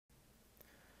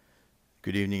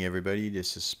Good evening, everybody.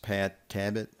 This is Pat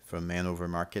Tabbitt from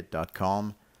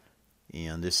manovermarket.com,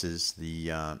 and this is the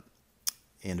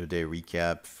end of day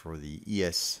recap for the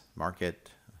ES market,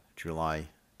 July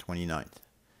 29th.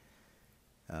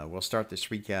 We'll start this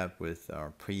recap with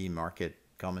our pre-market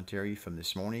commentary from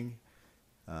this morning.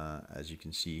 As you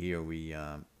can see here, we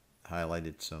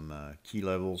highlighted some key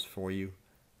levels for you.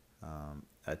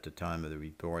 At the time of the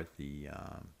report, the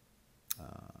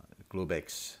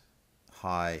Globex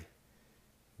high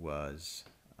was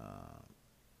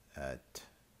at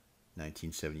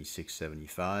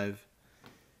 1976.75,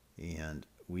 and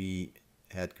we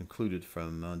had concluded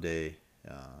from Monday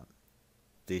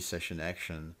day session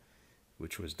action,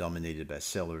 which was dominated by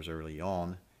sellers early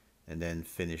on, and then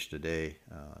finished the day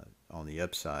on the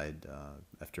upside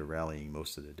after rallying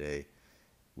most of the day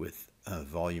with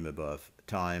volume above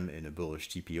time and a bullish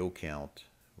TPO count.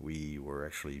 We were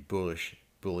actually bullish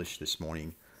this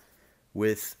morning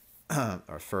with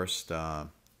our first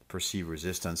perceived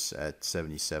resistance at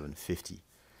 77.50.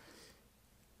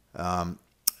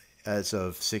 As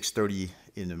of 6:30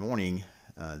 in the morning,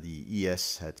 the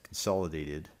ES had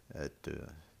consolidated at the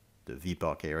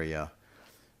VPOC area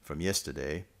from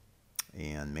yesterday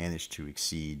and managed to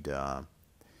exceed the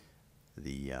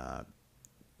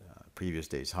previous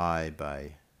day's high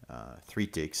by 3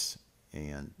 ticks,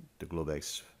 and the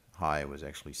Globex high was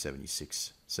actually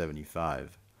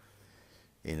 76.75.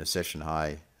 In a session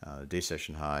high, day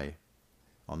session high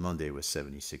on Monday was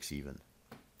 76 even.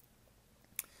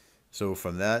 So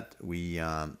from that, we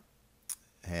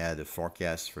had a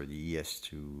forecast for the ES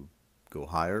to go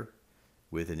higher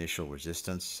with initial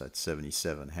resistance at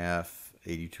 77.5,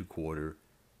 82.25,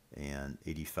 and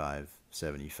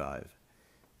 85.75.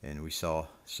 And we saw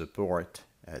support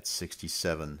at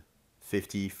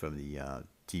 67.50 from the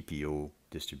TPO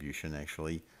distribution,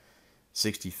 actually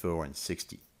 64 and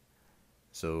 60.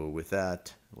 So with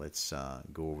that, let's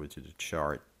go over to the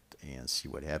chart and see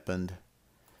what happened.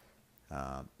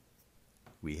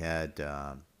 We had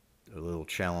a little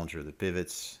challenge of the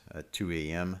pivots at 2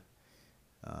 a.m.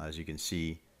 As you can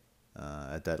see,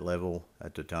 at that level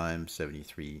at the time,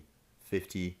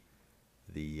 73.50,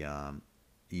 the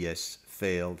ES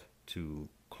failed to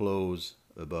close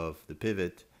above the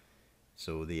pivot,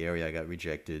 so the area got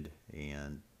rejected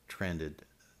and trended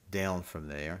down from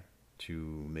there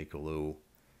to make a low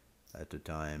at the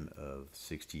time of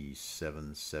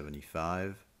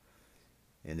 67.75,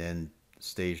 and then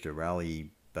staged a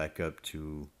rally back up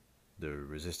to the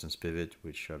resistance pivot,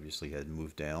 which obviously had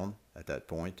moved down at that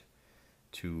point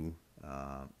to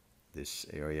this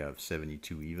area of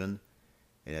 72 even.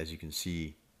 And as you can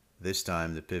see, this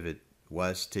time the pivot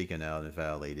was taken out and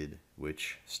violated,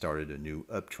 which started a new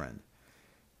uptrend.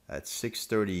 At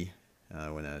 6:30,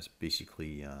 when I was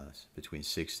basically between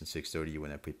 6 and 6:30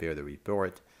 when I prepared the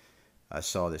report, I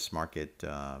saw this market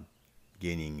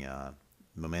gaining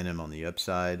momentum on the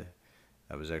upside.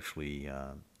 I was actually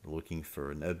looking for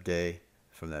an up day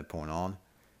from that point on,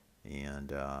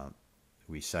 and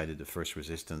we cited the first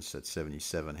resistance at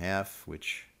 77.5,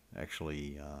 which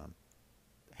actually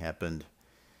happened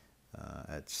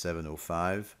at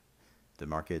 7:05. The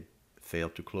market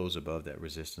failed to close above that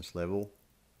resistance level,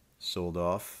 sold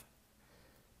off,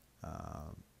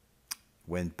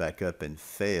 went back up and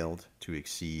failed to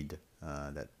exceed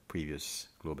that previous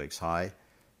Globex high,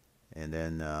 and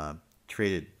then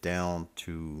traded down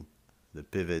to the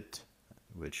pivot,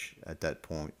 which at that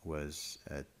point was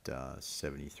at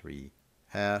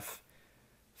 73.5,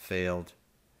 failed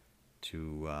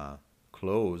to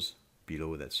close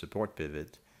below that support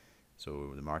pivot.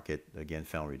 So the market again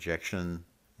found rejection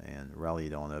and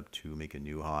rallied on up to make a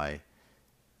new high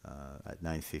at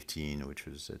 9:15, which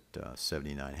was at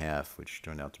 79.5, which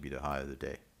turned out to be the high of the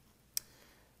day.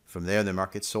 From there, the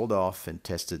market sold off and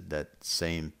tested that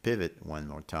same pivot one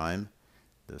more time,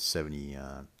 the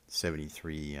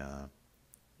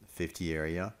 73.50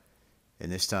 area,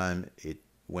 and this time it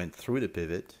went through the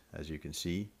pivot, as you can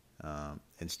see,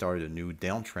 and started a new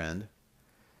downtrend,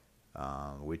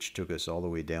 which took us all the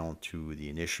way down to the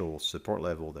initial support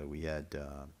level that we had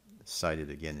cited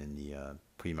again in the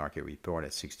pre-market report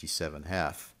at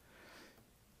 67.5.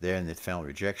 Then it found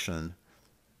rejection,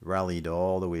 rallied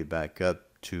all the way back up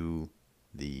to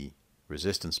the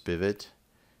resistance pivot,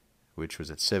 which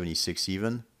was at 76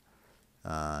 even.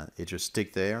 It just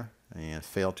stick there and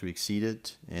failed to exceed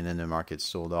it, and then the market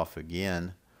sold off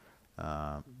again,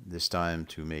 this time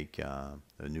to make a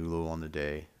new low on the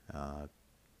day,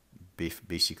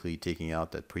 basically taking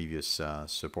out that previous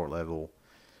support level,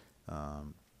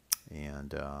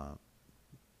 and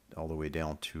all the way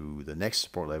down to the next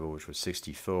support level, which was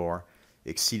 64,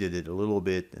 exceeded it a little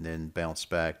bit and then bounced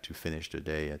back to finish the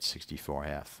day at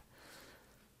 64.5.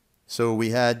 So we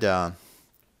had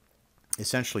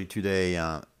essentially today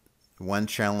one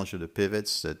challenge of the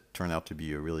pivots that turned out to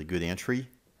be a really good entry.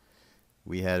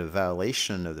 We had a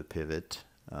violation of the pivot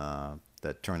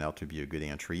that turned out to be a good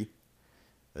entry.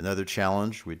 Another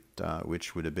challenge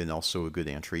which would have been also a good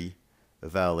entry. A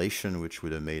violation which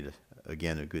would have made,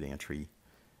 again, a good entry.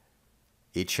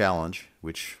 A challenge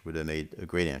which would have made a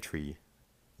great entry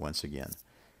once again.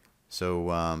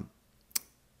 So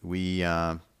we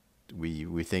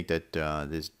think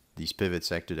that these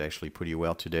pivots acted actually pretty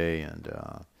well today, and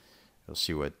we'll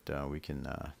see what we can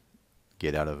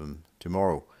get out of them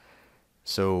tomorrow.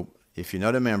 So if you're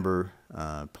not a member,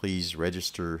 please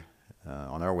register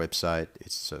on our website.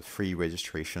 It's a free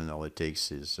registration. All it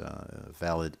takes is a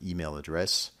valid email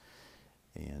address,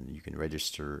 and you can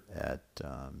register at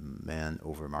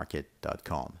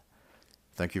manovermarket.com.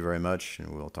 Thank you very much,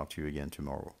 and we'll talk to you again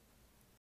tomorrow.